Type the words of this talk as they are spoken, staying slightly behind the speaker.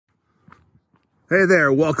Hey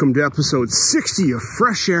there, welcome to episode 60 of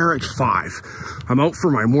Fresh Air at 5. I'm out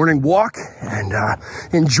for my morning walk and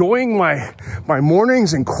enjoying my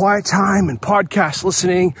mornings and quiet time and podcast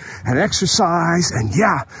listening and exercise. And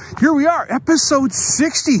yeah, here we are, episode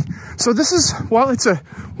 60. So this is, it's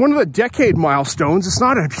one of the decade milestones. It's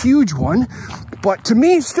not a huge one, but to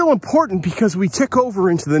me it's still important because we tick over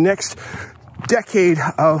into the next decade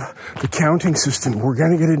of the counting system. We're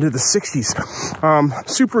going to get into the 60s.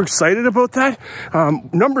 Super excited about that.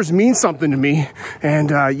 Numbers mean something to me.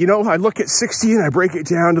 And, I look at 60 and I break it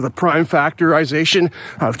down to the prime factorization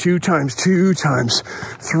of 2 times 2 times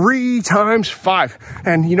 3 times 5.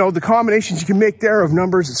 And, the combinations you can make there of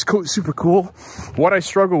numbers, it's super cool. What I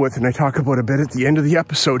struggle with, and I talk about a bit at the end of the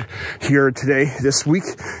episode here today, this week,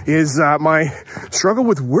 is my struggle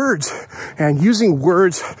with words and using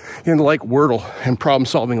words in like Wordle and problem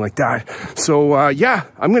solving like that. So,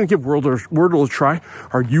 I'm going to give Wordle a try.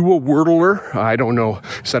 Are you a Wordler? I don't know.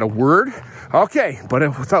 Is that a word? Okay, but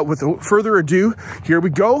without further ado, here we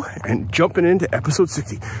go and jumping into episode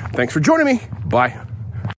 60. Thanks for joining me. Bye.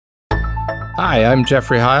 Hi, I'm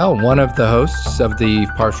Jeffrey Heil, one of the hosts of the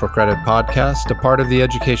Partial Credit Podcast, a part of the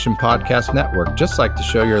Education Podcast Network, just like the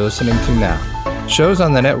show you're listening to now. Shows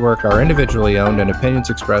on the network are individually owned and opinions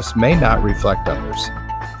expressed may not reflect others.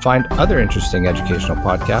 Find other interesting educational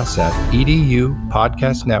podcasts at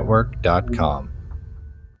edupodcastnetwork.com.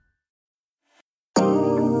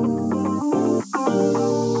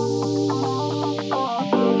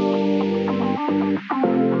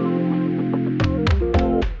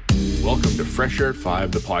 Welcome to Fresh Air at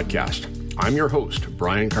 5, the podcast. I'm your host,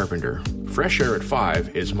 Brian Carpenter. Fresh Air at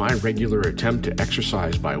 5 is my regular attempt to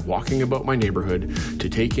exercise by walking about my neighborhood to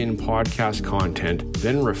take in podcast content,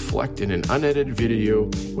 then reflect in an unedited video,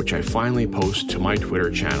 which I finally post to my Twitter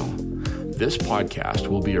channel. This podcast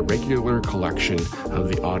will be a regular collection of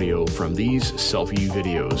the audio from these selfie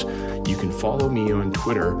videos. You can follow me on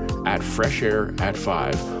Twitter at Fresh Air at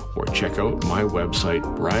 5 or check out my website,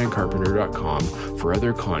 briancarpenter.com, for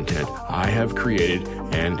other content I have created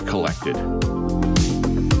and collected.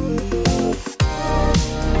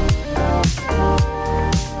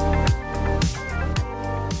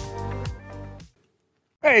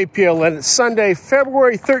 Hey, PLN, it's Sunday,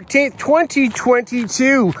 February 13th,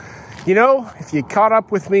 2022. If you caught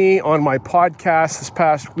up with me on my podcast this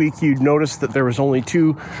past week, you'd notice that there was only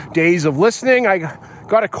 2 days of listening. I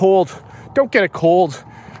got a cold. Don't get a cold.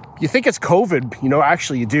 You think it's COVID,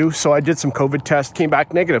 actually you do. So I did some COVID tests, came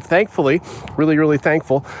back negative, thankfully, really, really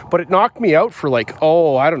thankful. But it knocked me out for 4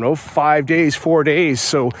 days.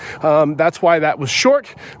 So that's why that was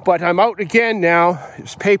short. But I'm out again now.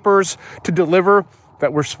 There's papers to deliver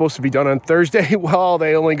that were supposed to be done on Thursday. Well,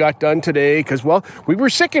 they only got done today because, we were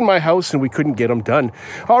sick in my house and we couldn't get them done.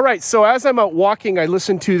 All right, so as I'm out walking, I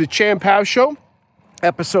listened to the Chan Pav Show.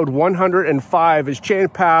 Episode 105 is Chan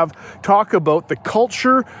Pav talk about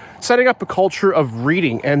setting up a culture of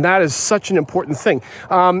reading. And that is such an important thing.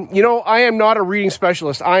 I am not a reading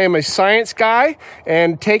specialist. I am a science guy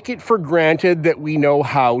and take it for granted that we know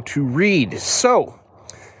how to read. So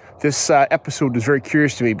this episode was very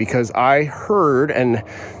curious to me because I heard and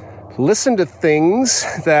listened to things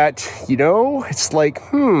that, it's like,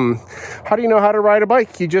 how do you know how to ride a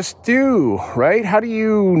bike? You just do, right? How do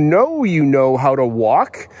you know how to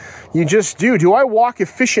walk? You just do. Do I walk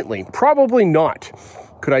efficiently? Probably not.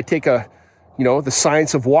 Could I take the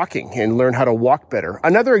science of walking and learn how to walk better?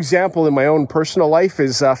 Another example in my own personal life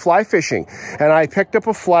is fly fishing. And I picked up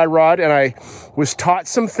a fly rod and I was taught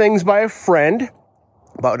some things by a friend.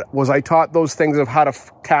 But was I taught those things of how to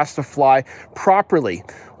cast a fly properly?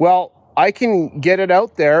 Well, I can get it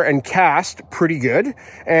out there and cast pretty good.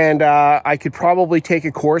 And I could probably take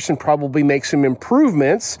a course and probably make some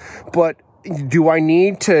improvements. But do I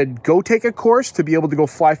need to go take a course to be able to go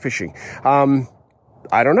fly fishing?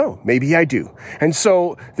 I don't know. Maybe I do. And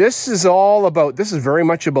so this is very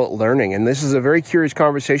much about learning. And this is a very curious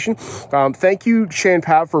conversation. Thank you, Chan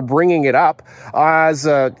Pav, for bringing it up. As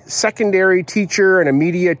a secondary teacher and a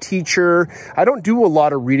media teacher, I don't do a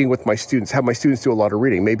lot of reading with my students, have my students do a lot of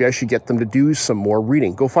reading. Maybe I should get them to do some more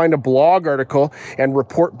reading. Go find a blog article and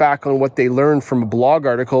report back on what they learned from a blog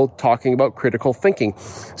article talking about critical thinking.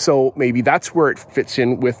 So maybe that's where it fits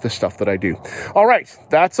in with the stuff that I do. All right.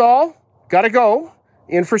 That's all. Gotta go.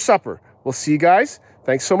 In for supper. We'll see you guys.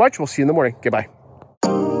 Thanks so much. We'll see you in the morning. Goodbye.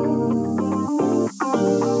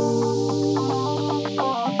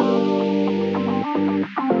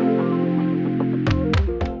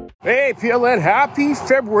 Hey, PLN, happy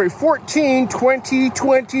February 14,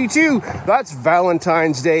 2022. That's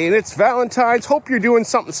Valentine's Day, and it's Valentine's. Hope you're doing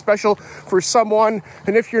something special for someone,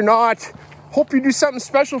 and if you're not, hope you do something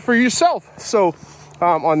special for yourself. So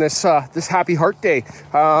on this Happy Heart Day.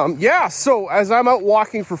 So as I'm out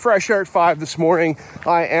walking for fresh air at 5 this morning,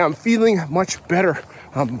 I am feeling much better.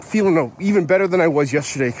 I'm feeling even better than I was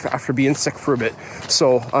yesterday after being sick for a bit.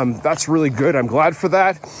 So that's really good. I'm glad for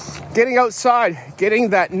that. Getting outside, getting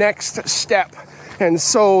that next step. And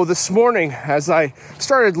so this morning, as I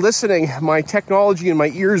started listening, my technology in my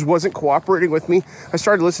ears wasn't cooperating with me. I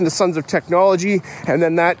started listening to Sons of Technology, and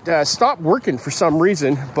then that stopped working for some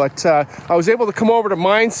reason. But I was able to come over to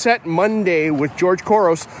Mindset Monday with George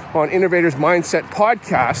Couros on Innovators Mindset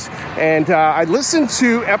podcast. And I listened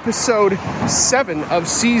to episode 7 of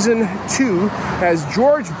season 2 as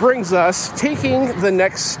George brings us taking the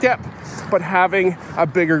next step, but having a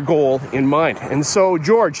bigger goal in mind. And so,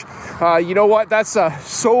 George, you know what? That's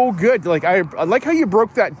so good. Like I like how you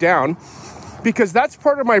broke that down, because that's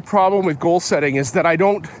part of my problem with goal setting is that I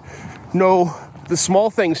don't know the small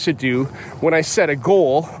things to do when I set a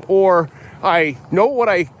goal, or I know what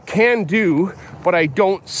I can do, but I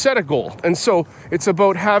don't set a goal. And so it's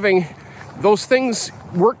about having those things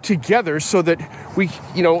work together so that we,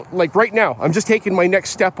 like right now, I'm just taking my next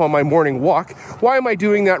step on my morning walk. Why am I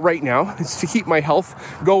doing that right now? It's to keep my health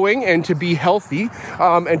going and to be healthy,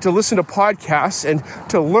 and to listen to podcasts and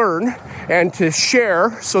to learn and to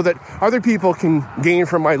share so that other people can gain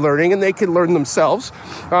from my learning and they can learn themselves.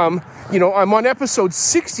 I'm on episode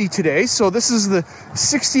 60 today, so this is the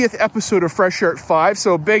 60th episode of Fresh Air at 5,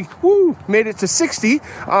 so big, made it to 60.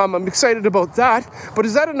 I'm excited about that, but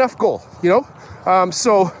is that enough goal,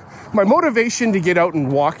 So my motivation to get out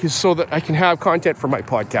and walk is so that I can have content for my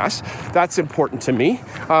podcast. That's important to me,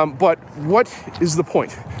 but what is the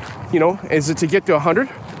point? Is it to get to 100?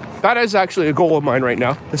 That is actually a goal of mine right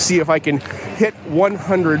now, to see if I can hit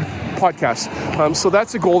 100 podcasts. So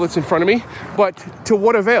that's a goal that's in front of me, but to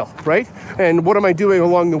what avail, right? And what am I doing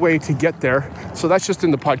along the way to get there? So that's just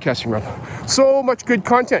in the podcasting realm. So much good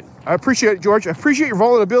content. I appreciate it, George. I appreciate your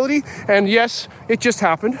vulnerability. And yes, it just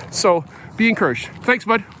happened. So be encouraged. Thanks,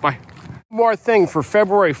 bud. Bye. More thing for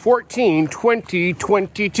February 14,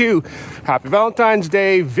 2022. Happy Valentine's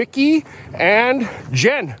Day, Vicky and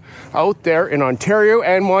Jen out there in Ontario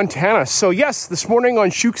and Montana. So yes, this morning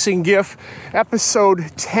on Shooks and Giff,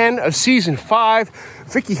 episode 10 of season 5,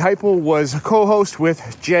 Vicky Heipel was a co-host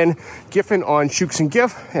with Jen Giffen on Shooks and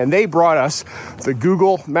Giff, and they brought us the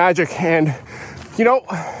Google magic. And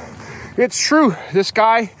it's true. This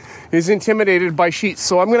guy is intimidated by Sheets.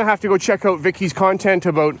 So I'm going to have to go check out Vicky's content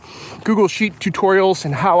about Google Sheet tutorials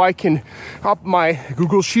and how I can up my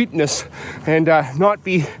Google Sheetness and not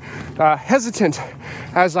be hesitant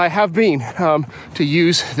as I have been to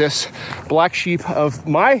use this black sheep of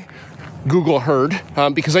my Google herd,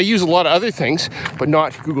 because I use a lot of other things, but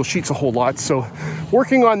not Google Sheets a whole lot. So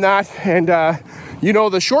working on that, and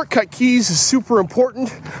the shortcut keys is super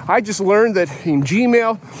important. I just learned that in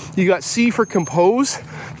Gmail, you got C for compose,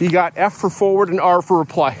 you got F for forward, and R for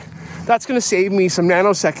reply. That's going to save me some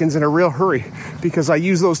nanoseconds in a real hurry, because I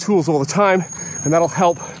use those tools all the time, and that'll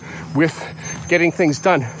help with getting things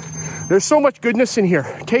done. There's so much goodness in here.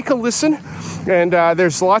 Take a listen, and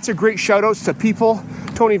there's lots of great shout outs to people: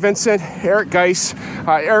 Tony Vincent, Eric Geis,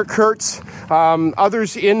 Eric Kurtz,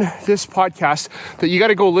 others in this podcast that you got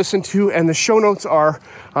to go listen to. And the show notes are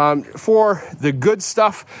for the good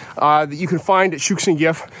stuff that you can find at Shooks and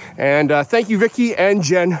Giff. And thank you, Vicky and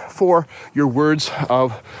Jen, for your words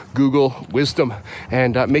of Google wisdom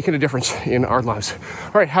and making a difference in our lives.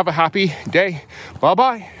 All right, have a happy day.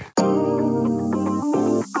 Bye-bye.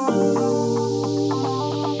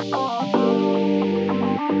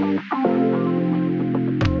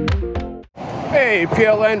 Hey,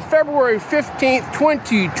 PLN, February 15th,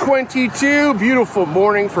 2022. Beautiful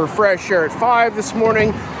morning for Fresh Air at 5 this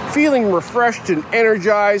morning. Feeling refreshed and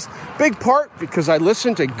energized. Big part because I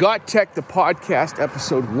listened to Got Tech, the podcast,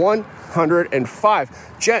 episode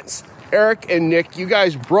 105. Gents, Eric and Nick, you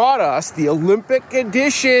guys brought us the Olympic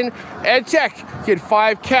edition EdTech. You had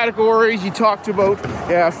 5 categories you talked about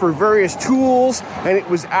for various tools, and it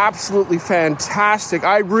was absolutely fantastic.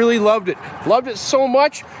 I really loved it. Loved it so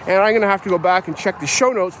much, and I'm going to have to go back and check the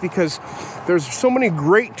show notes because there's so many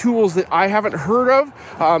great tools that I haven't heard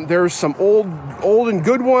of. There's some old and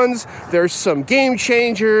good ones. There's some game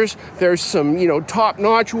changers. There's some,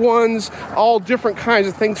 top-notch ones. All different kinds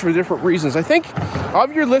of things for different reasons. I think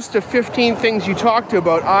of your list of 15 things you talked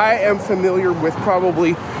about, I am familiar with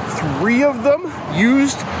probably 3 of them,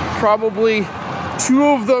 used probably 2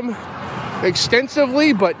 of them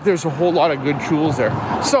extensively, but there's a whole lot of good tools there.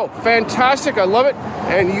 So fantastic. I love it.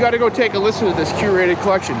 And you got to go take a listen to this curated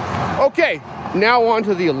collection. Okay, now on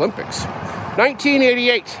to the Olympics.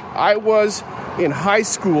 1988, I was in high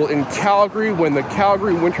school in Calgary when the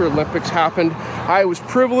Calgary Winter Olympics happened. I was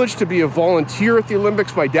privileged to be a volunteer at the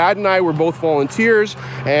Olympics. My dad and I were both volunteers,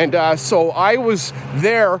 and so I was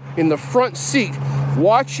there in the front seat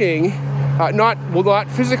watching, not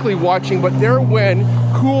physically watching, but there when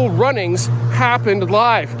Cool Runnings happened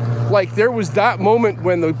live. Like, there was that moment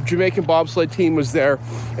when the Jamaican bobsled team was there,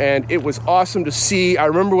 and it was awesome to see. I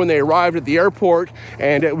remember when they arrived at the airport,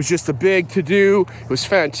 and it was just a big to-do. It was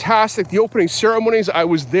fantastic. The opening ceremonies, I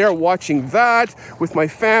was there watching that with my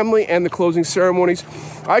family, and the closing ceremonies.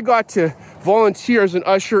 I got to volunteer as an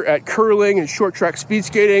usher at curling and short track speed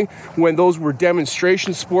skating when those were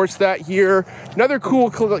demonstration sports that year. Another cool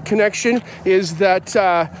connection is that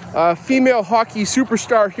female hockey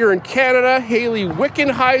superstar here in Canada, Hayley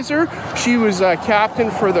Wickenheiser. She was captain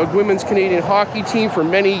for the women's Canadian hockey team for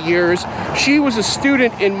many years. She was a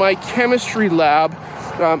student in my chemistry lab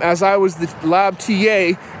as I was the lab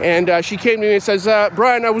TA, and she came to me and says,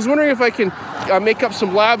 Brian, I was wondering if I can make up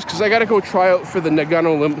some labs because I got to go try out for the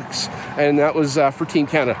Nagano Olympics, and that was for Team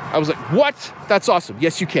Canada. I was like, what? That's awesome.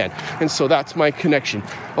 Yes, you can. And so that's my connection.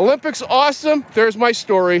 Olympics, awesome. There's my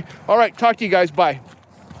story. All right, talk to you guys. Bye.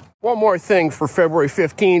 One more thing for February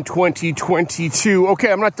 15, 2022.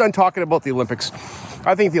 Okay, I'm not done talking about the Olympics.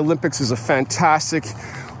 I think the Olympics is a fantastic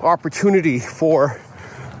opportunity for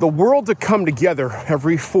the world to come together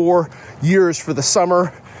every 4 years for the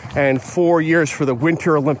summer and 4 years for the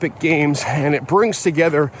Winter Olympic Games. And it brings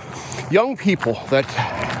together young people that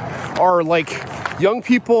are like young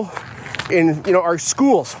people in, our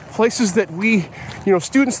schools, places that we,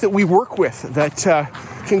 students that we work with that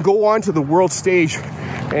can go on to the world stage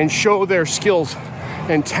and show their skills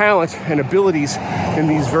and talent and abilities in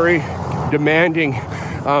these very demanding,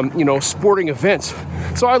 sporting events.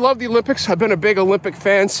 So I love the Olympics. I've been a big Olympic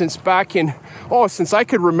fan since since I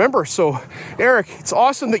could remember. So Eric, it's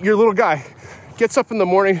awesome that your little guy gets up in the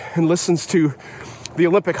morning and listens to the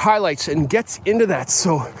Olympic highlights and gets into that.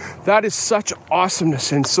 So that is such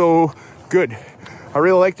awesomeness and so good. I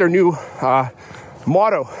really like their new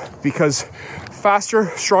motto, because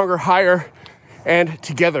faster, stronger, higher, and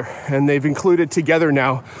together. And they've included together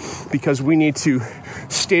now because we need to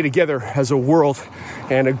stay together as a world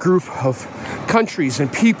and a group of countries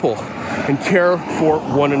and people and care for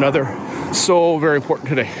one another. So very important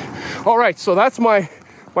today. All right, so that's my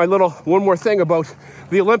little one more thing about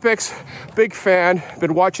the Olympics. Big fan,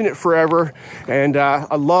 been watching it forever, and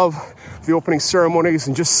I love the opening ceremonies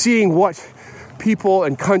and just seeing what people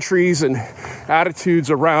and countries and attitudes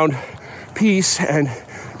around peace and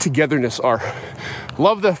togetherness are.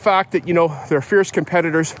 Love the fact that, they're fierce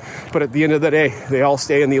competitors, but at the end of the day, they all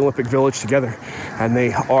stay in the Olympic Village together, and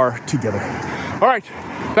they are together. All right,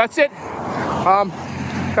 that's it.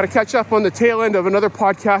 Got to catch up on the tail end of another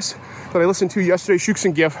podcast that I listened to yesterday, Shooks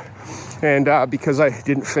and Give, and because I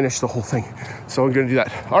didn't finish the whole thing. So I'm going to do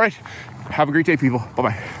that. All right, have a great day, people.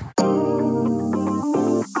 Bye-bye.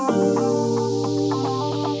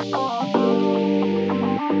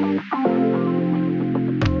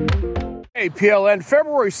 Hey, PLN,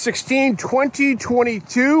 February 16,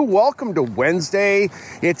 2022. Welcome to Wednesday.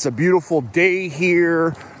 It's a beautiful day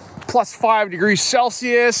here, plus 5 degrees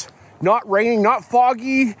Celsius, not raining, not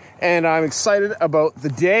foggy, and I'm excited about the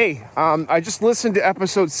day. I just listened to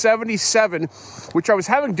episode 77, which I was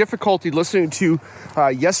having difficulty listening to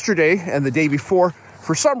yesterday and the day before.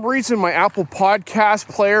 For some reason, my Apple Podcast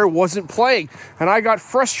player wasn't playing, and I got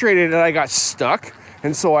frustrated and I got stuck.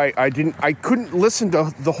 And so I couldn't listen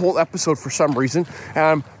to the whole episode for some reason.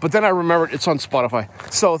 But then I remembered it's on Spotify.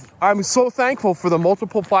 So I'm so thankful for the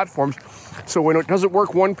multiple platforms. So when it doesn't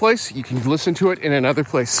work one place, you can listen to it in another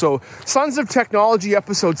place. So Sons of Technology,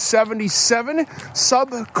 episode 77,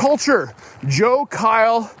 Subculture. Joe,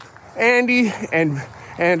 Kyle, Andy, and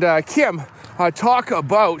Kim talk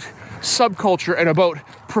about subculture and about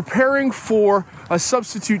preparing for a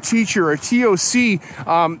substitute teacher or TOC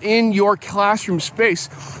in your classroom space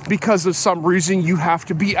because of some reason you have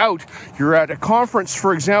to be out. You're at a conference,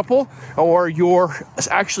 for example, or you're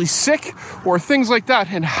actually sick or things like that.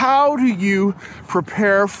 And how do you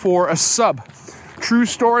prepare for a sub? True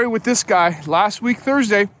story with this guy. Last week,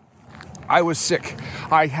 Thursday, I was sick.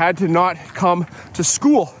 I had to not come to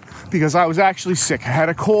school because I was actually sick. I had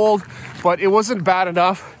a cold, but it wasn't bad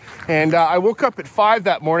enough. And I woke up at 5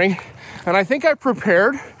 that morning, and I think I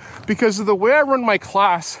prepared because of the way I run my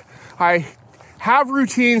class. I have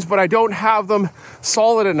routines, but I don't have them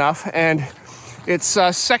solid enough. And it's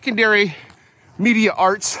secondary media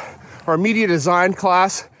arts or media design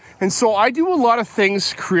class. And so I do a lot of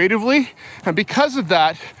things creatively. And because of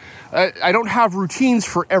that, I don't have routines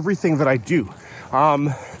for everything that I do.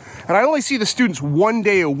 And I only see the students 1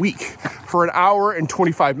 day a week for an hour and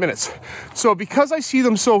 25 minutes. So because I see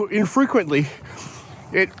them so infrequently,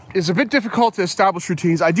 it is a bit difficult to establish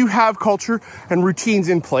routines. I do have culture and routines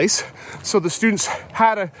in place, so the students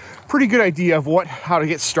had a pretty good idea of how to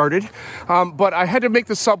get started. But I had to make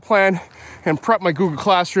the sub plan and prep my Google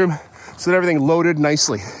Classroom so that everything loaded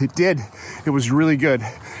nicely. It did. It was really good.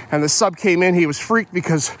 And the sub came in. He was freaked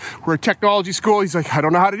because we're a technology school. He's like, I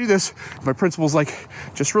don't know how to do this. My principal's like,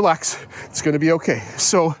 just relax. It's going to be okay.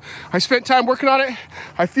 So I spent time working on it.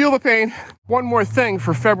 I feel the pain. One more thing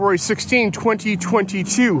for February 16,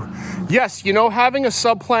 2022. Yes, having a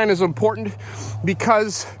sub plan is important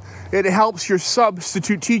because it helps your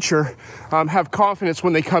substitute teacher have confidence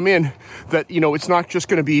when they come in that, it's not just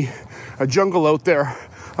going to be a jungle out there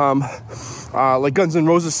like Guns N'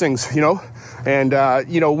 Roses sings, And, that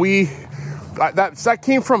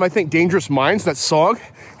came from, I think, Dangerous Minds, that song.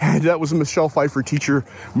 And that was a Michelle Pfeiffer teacher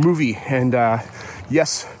movie. And,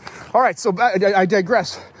 yes. All right, so I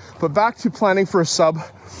digress. But back to planning for a sub,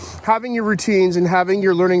 having your routines and having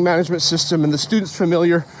your learning management system and the students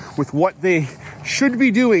familiar with what they should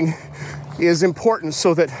be doing is important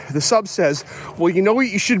so that the sub says, well, you know what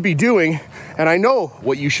you should be doing, and I know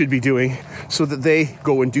what you should be doing, so that they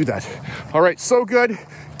go and do that. All right, so good.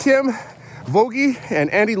 Kim Vogie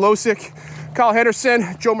and Andy Losick, Kyle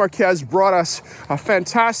Henderson, Joe Marquez brought us a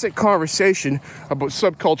fantastic conversation about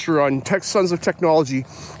subculture on Sons of Technology,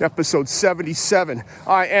 episode 77.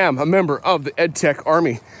 I am a member of the EdTech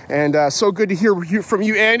Army. And so good to hear from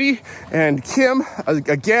you, Andy, and Kim,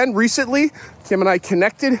 again, recently. Kim and I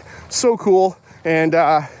connected. So cool. And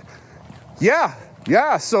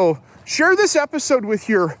so share this episode with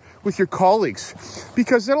your colleagues,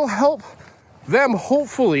 because it'll help them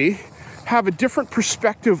hopefully have a different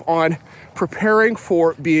perspective on preparing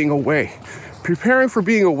for being away. Preparing for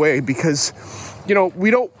being away because, we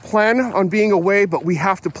don't plan on being away, but we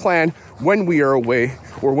have to plan when we are away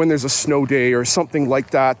or when there's a snow day or something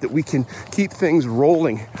like that we can keep things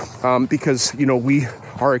rolling because, we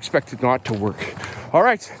are expected not to work. All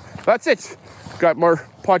right, that's it. Got more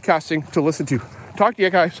podcasting to listen to. Talk to you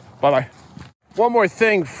guys. Bye-bye. One more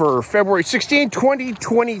thing for February 16,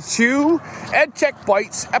 2022, EdTech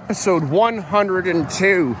Bites, episode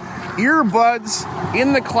 102. Earbuds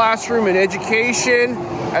in the classroom and education,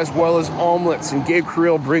 as well as omelets. And Gabe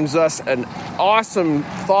Creel brings us an awesome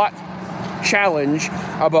thought challenge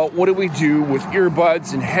about what do we do with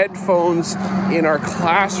earbuds and headphones in our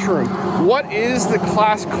classroom. What is the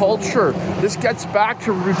class culture? This gets back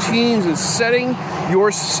to routines and setting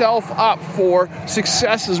yourself up for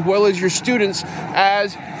success as well as your students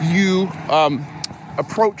as you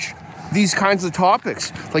approach these kinds of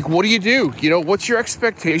topics. Like, what do you do? What's your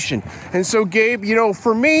expectation? And so, Gabe,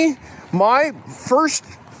 for me, my first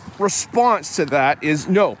response to that is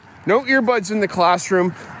no earbuds in the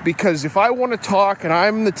classroom, because if I want to talk and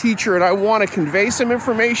I'm the teacher and I want to convey some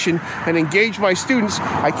information and engage my students,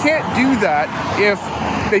 I can't do that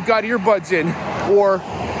if they've got earbuds in, or,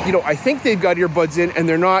 I think they've got earbuds in and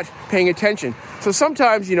they're not paying attention. So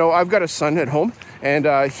sometimes, I've got a son at home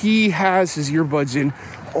and he has his earbuds in,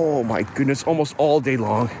 oh my goodness, almost all day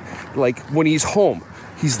long. Like when he's home,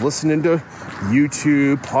 he's listening to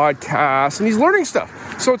YouTube, podcasts, and he's learning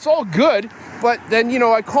stuff. So it's all good. But then,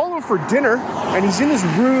 I call him for dinner and he's in his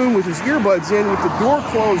room with his earbuds in with the door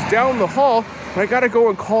closed down the hall. And I got to go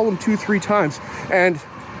and call him 2-3 times. And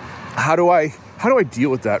how do I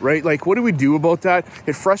deal with that, right? Like, what do we do about that?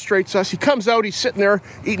 It frustrates us. He comes out, he's sitting there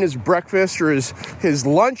eating his breakfast or his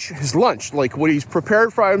lunch, like what he's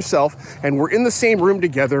prepared for himself. And we're in the same room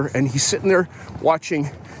together and he's sitting there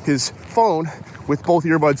watching his phone with both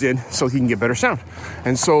earbuds in so he can get better sound.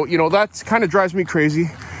 And so, that kind of drives me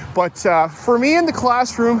crazy. But for me in the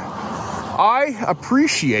classroom, I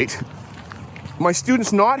appreciate my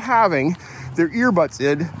students not having their earbuds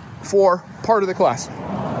in for part of the class.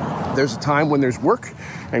 There's a time when there's work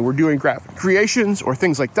and we're doing graphic creations or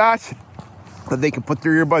things like that they can put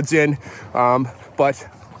their earbuds in. But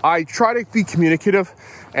I try to be communicative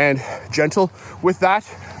and gentle with that.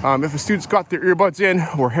 If a student's got their earbuds in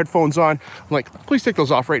or headphones on, I'm like, please take those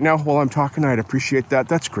off right now while I'm talking. I'd appreciate that.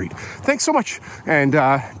 That's great. Thanks so much. And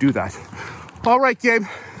do that. All right, Gabe.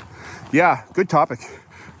 Yeah, good topic.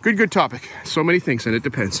 Good topic. So many things, and it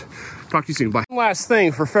depends. Talk to you soon. Bye. One last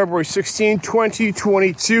thing for February 16,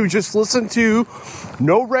 2022. Just listen to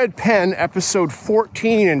No Red Pen, episode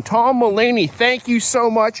 14. And Tom Mullaney, thank you so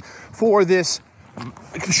much for this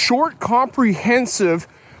short, comprehensive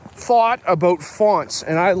thought about fonts,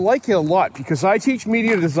 and I like it a lot because I teach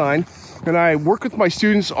media design and I work with my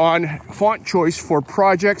students on font choice for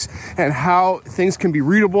projects and how things can be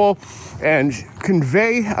readable and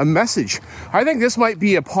convey a message. I think this might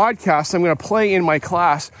be a podcast I'm going to play in my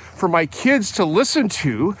class for my kids to listen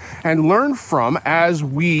to and learn from as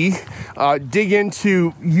we dig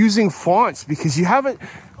into using fonts, because you have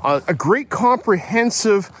a great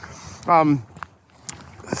comprehensive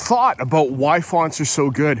thought about why fonts are so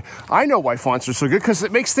good. I know why fonts are so good because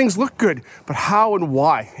it makes things look good, but how and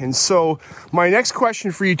why? And so my next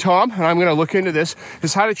question for you, Tom, and I'm going to look into this,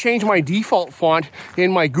 is how to change my default font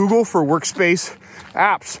in my Google for Workspace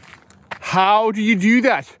apps. How do you do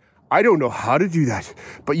that? I don't know how to do that,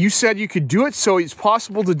 but you said you could do it, so it's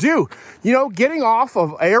possible to do. You know, getting off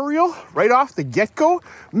of Arial right off the get-go,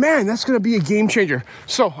 man, that's going to be a game changer.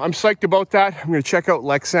 So I'm psyched about that. I'm going to check out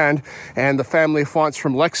Lexand and the family of fonts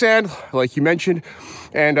from Lexand, like you mentioned,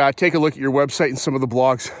 and take a look at your website and some of the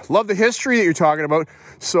blogs. Love the history that you're talking about.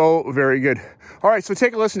 So very good. All right, so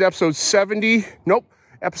take a listen to episode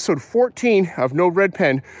 14 of No Red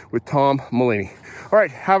Pen with Tom Mulaney. All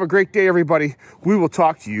right, have a great day, everybody. We will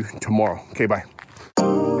talk to you tomorrow. Okay, bye.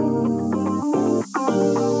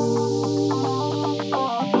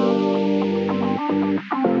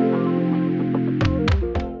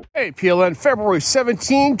 Hey, PLN, February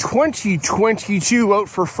 17, 2022, out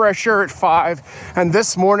for fresh air at 5. And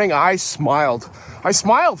this morning I smiled. I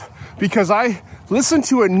smiled because I listened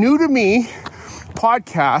to a new to me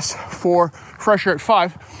podcast for fresh air at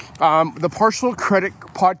 5. The Partial Credit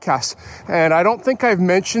Podcast. And I don't think I've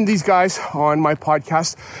mentioned these guys on my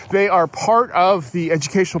podcast. They are part of the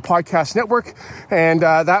Educational Podcast Network. And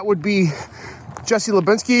that would be Jesse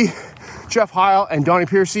Lubinsky, Jeff Heil, and Donnie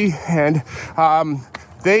Piercy. And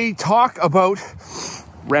they talk about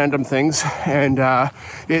random things. And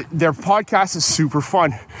their podcast is super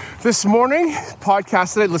fun. This morning,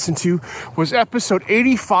 podcast that I listened to was episode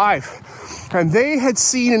 85. And they had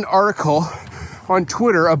seen an article on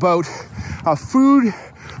Twitter about a food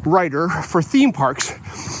writer for theme parks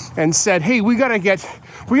and said, hey, we got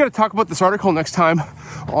to talk about this article next time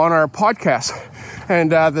on our podcast.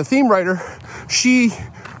 And the theme writer, she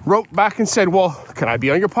wrote back and said, well, can I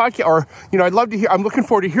be on your podcast? Or, I'd love to hear, I'm looking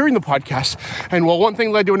forward to hearing the podcast. And well, one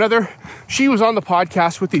thing led to another. She was on the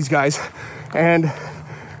podcast with these guys and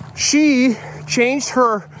she changed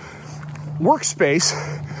her workspace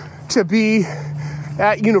to be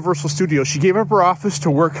at Universal Studios. She gave up her office to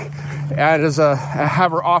work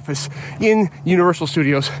have her office in Universal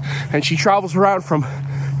Studios, and she travels around from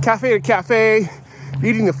cafe to cafe,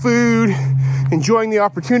 eating the food, enjoying the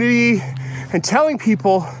opportunity, and telling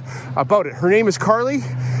people about it. Her name is Carly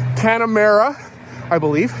Canamera, I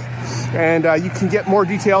believe, and you can get more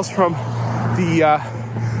details from the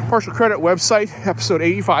Partial Credit website, episode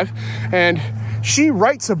 85, and she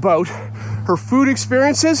writes about her food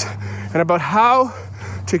experiences and about how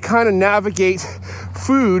to kind of navigate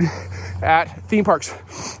food at theme parks.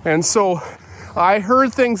 And so I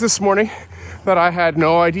heard things this morning that I had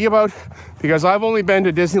no idea about because I've only been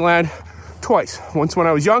to Disneyland twice. Once when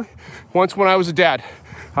I was young, once when I was a dad.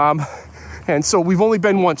 And so we've only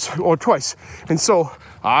been once or twice. And so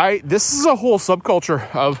this is a whole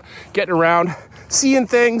subculture of getting around, seeing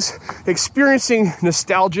things, experiencing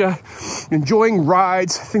nostalgia, enjoying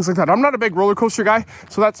rides, things like that. I'm not a big roller coaster guy,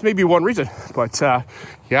 so that's maybe one reason. But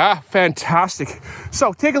yeah, fantastic.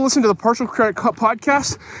 So take a listen to the Partial Credit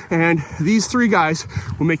Podcast, and these three guys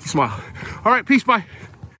will make you smile. All right, peace, bye.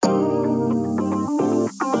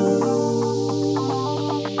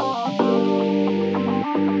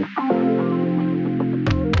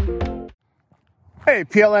 Hey,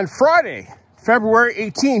 PLN, Friday, February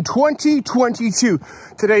 18, 2022.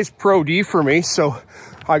 Today's Pro D for me, so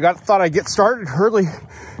I thought I'd get started early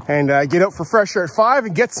and get out for fresh air at 5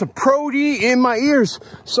 and get some Pro D in my ears.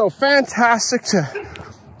 So fantastic to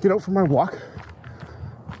get out for my walk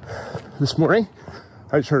this morning.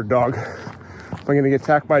 I just heard a dog. Am I going to get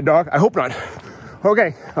attacked by a dog? I hope not.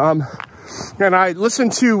 Okay, and I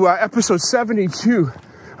listened to episode 72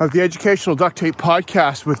 of the Educational Duct Tape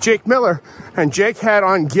Podcast with Jake Miller, and Jake had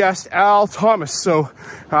on guest Al Thomas. So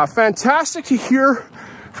fantastic to hear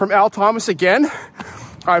from Al Thomas again.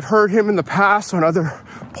 I've heard him in the past on other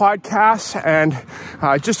podcasts,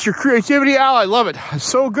 and just your creativity, Al, I love it. It's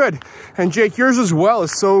so good. And Jake, yours as well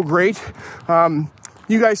is so great.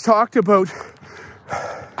 You guys talked about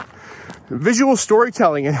visual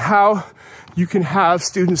storytelling and how you can have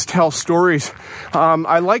students tell stories.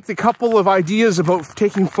 I like the couple of ideas about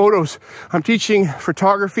taking photos. I'm teaching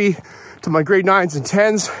photography to my grade 9s and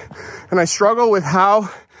 10s, and I struggle with how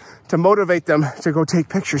to motivate them to go take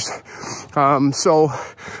pictures. So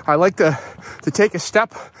I like the take a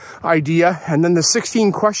step idea, and then the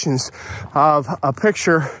 16 questions of a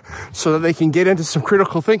picture so that they can get into some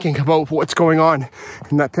critical thinking about what's going on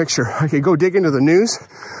in that picture. I could go dig into the news.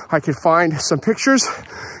 I could find some pictures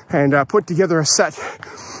and put together a set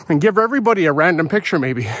and give everybody a random picture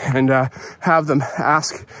maybe, and have them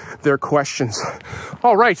ask their questions.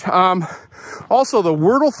 All right. Also, the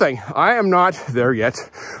Wordle thing, I am not there yet.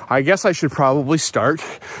 I guess I should probably start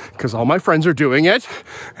because all my friends are doing it.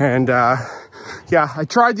 And I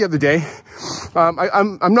tried the other day.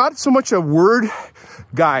 I'm not so much a word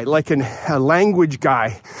guy, like a language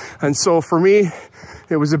guy. And so for me,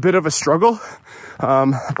 it was a bit of a struggle.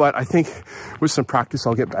 But I think with some practice,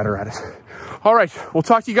 I'll get better at it. All right. We'll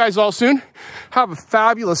talk to you guys all soon. Have a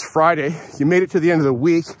fabulous Friday. You made it to the end of the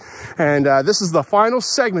week. And this is the final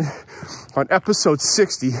segment on episode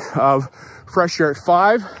 60 of Fresh Air at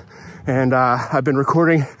 5. And I've been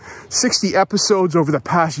recording 60 episodes over the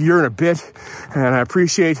past year and a bit. And I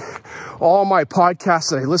appreciate all my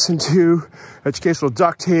podcasts that I listen to, Educational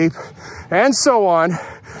Duct Tape, and so on.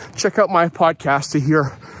 Check out my podcast to hear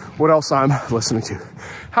what else I'm listening to.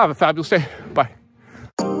 Have a fabulous day. Bye.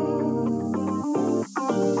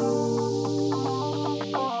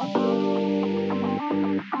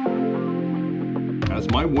 As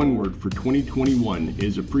my one word for 2021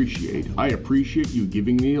 is appreciate, I appreciate you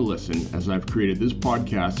giving me a listen as I've created this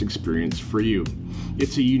podcast experience for you.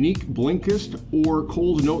 It's a unique Blinkist or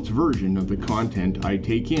Coles Notes version of the content I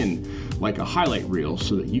take in, like a highlight reel,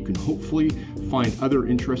 so that you can hopefully find other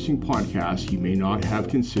interesting podcasts you may not have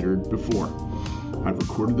considered before. I've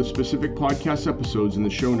recorded the specific podcast episodes in the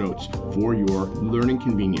show notes for your learning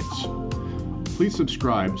convenience. Please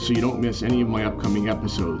subscribe so you don't miss any of my upcoming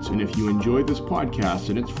episodes. And if you enjoy this podcast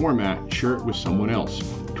and its format, share it with someone else.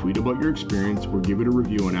 Tweet about your experience or give it a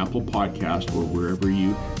review on Apple Podcast or wherever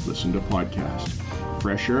you listen to podcasts.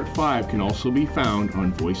 Fresh Air at 5 can also be found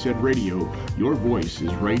on Voice Ed Radio. Your voice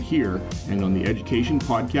is right here, and on the Education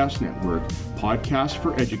Podcast Network, podcasts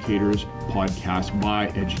for educators, podcasts by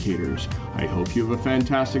educators. I hope you have a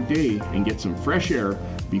fantastic day and get some fresh air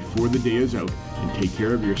before the day is out, and take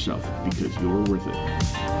care of yourself because you're worth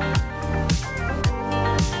it.